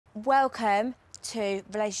Welcome to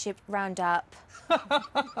Relationship Roundup. Can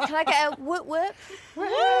I get a whoop whoop? Woo!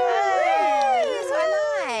 That's what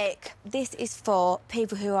I like. This is for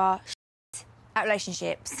people who are at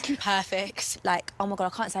relationships. Perfect. Like, oh my God, I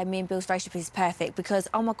can't say me and Bill's relationship is perfect because,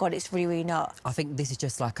 oh my God, it's really, really not. I think this is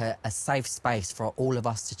just like a safe space for all of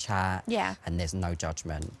us to chat. Yeah. And there's no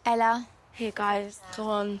judgment. Ella? Here, guys, go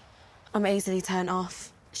on. I'm easily turned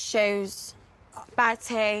off. Shoes, bad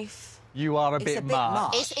teeth. You are a bit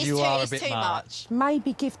much. It's you too, are a it's bit too much.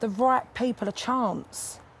 Maybe give the right people a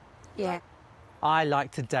chance. Yeah. I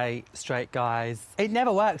like to date straight guys. It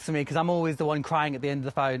never works for me because I'm always the one crying at the end of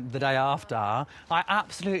the phone the day after. I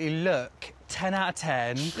absolutely look 10 out of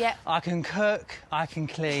 10. Yep. I can cook, I can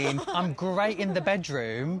clean, I'm great in the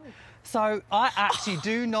bedroom. So I actually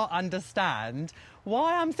do not understand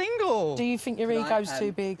why I'm single. Do you think your ego's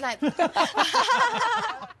too big? Like,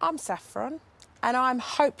 I'm Saffron, and I'm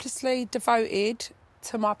hopelessly devoted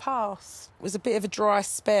to my past. It was a bit of a dry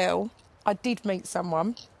spell. I did meet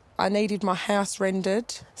someone. I needed my house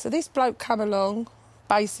rendered. So this bloke come along,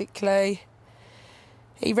 basically,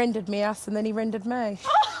 he rendered me house and then he rendered me.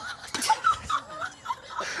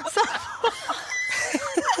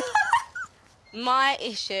 My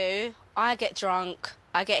issue, I get drunk,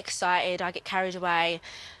 I get excited, I get carried away,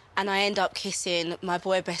 and I end up kissing my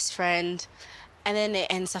boy best friend, and then it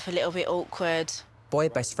ends up a little bit awkward. Boy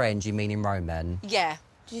best friend, you mean in Roman? Yeah.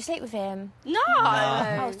 did you sleep with him? No!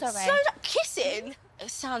 Oh, sorry. So, kissing? It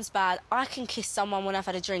sounds bad. I can kiss someone when I've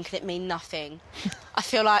had a drink and it mean nothing. I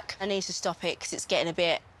feel like I need to stop it because it's getting a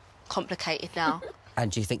bit complicated now.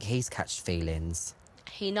 And do you think he's catched feelings?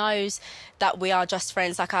 He knows that we are just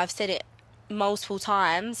friends. Like, I've said it multiple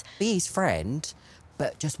times. Be his friend,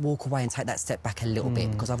 but just walk away and take that step back a little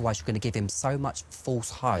bit, because otherwise you're going to give him so much false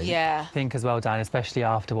hope. Yeah. I think as well, Dan, especially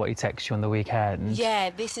after what he texted you on the weekend. Yeah,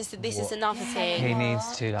 this is another thing. He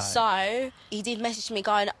needs to, like... So, he did message me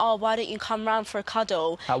going, oh, why don't you come round for a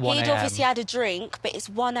cuddle? At 1 He'd a.m. obviously had a drink, but it's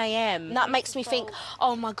 1 a.m. That makes me think,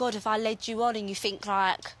 oh, my God, if I led you on and you think,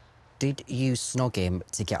 like... Did you snog him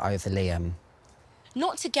to get over Liam?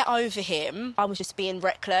 Not to get over him. I was just being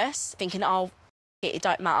reckless, thinking, oh, it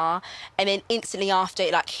don't matter. And then instantly after,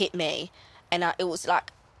 it, like, hit me. And it was,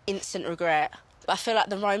 like, instant regret. I feel like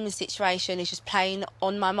the Roman situation is just playing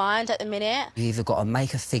on my mind at the minute. You either got to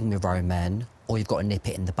make a thing with Roman or you've got to nip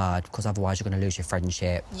it in the bud, because otherwise you're going to lose your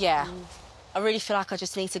friendship. Yeah. I really feel like I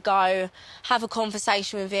just need to go, have a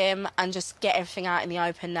conversation with him and just get everything out in the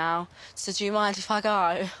open now. So do you mind if I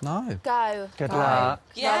go? No. Go. Good luck.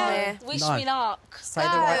 Yeah, wish No. me luck. Say the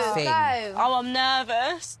right thing. Go. Oh, I'm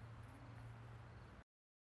nervous.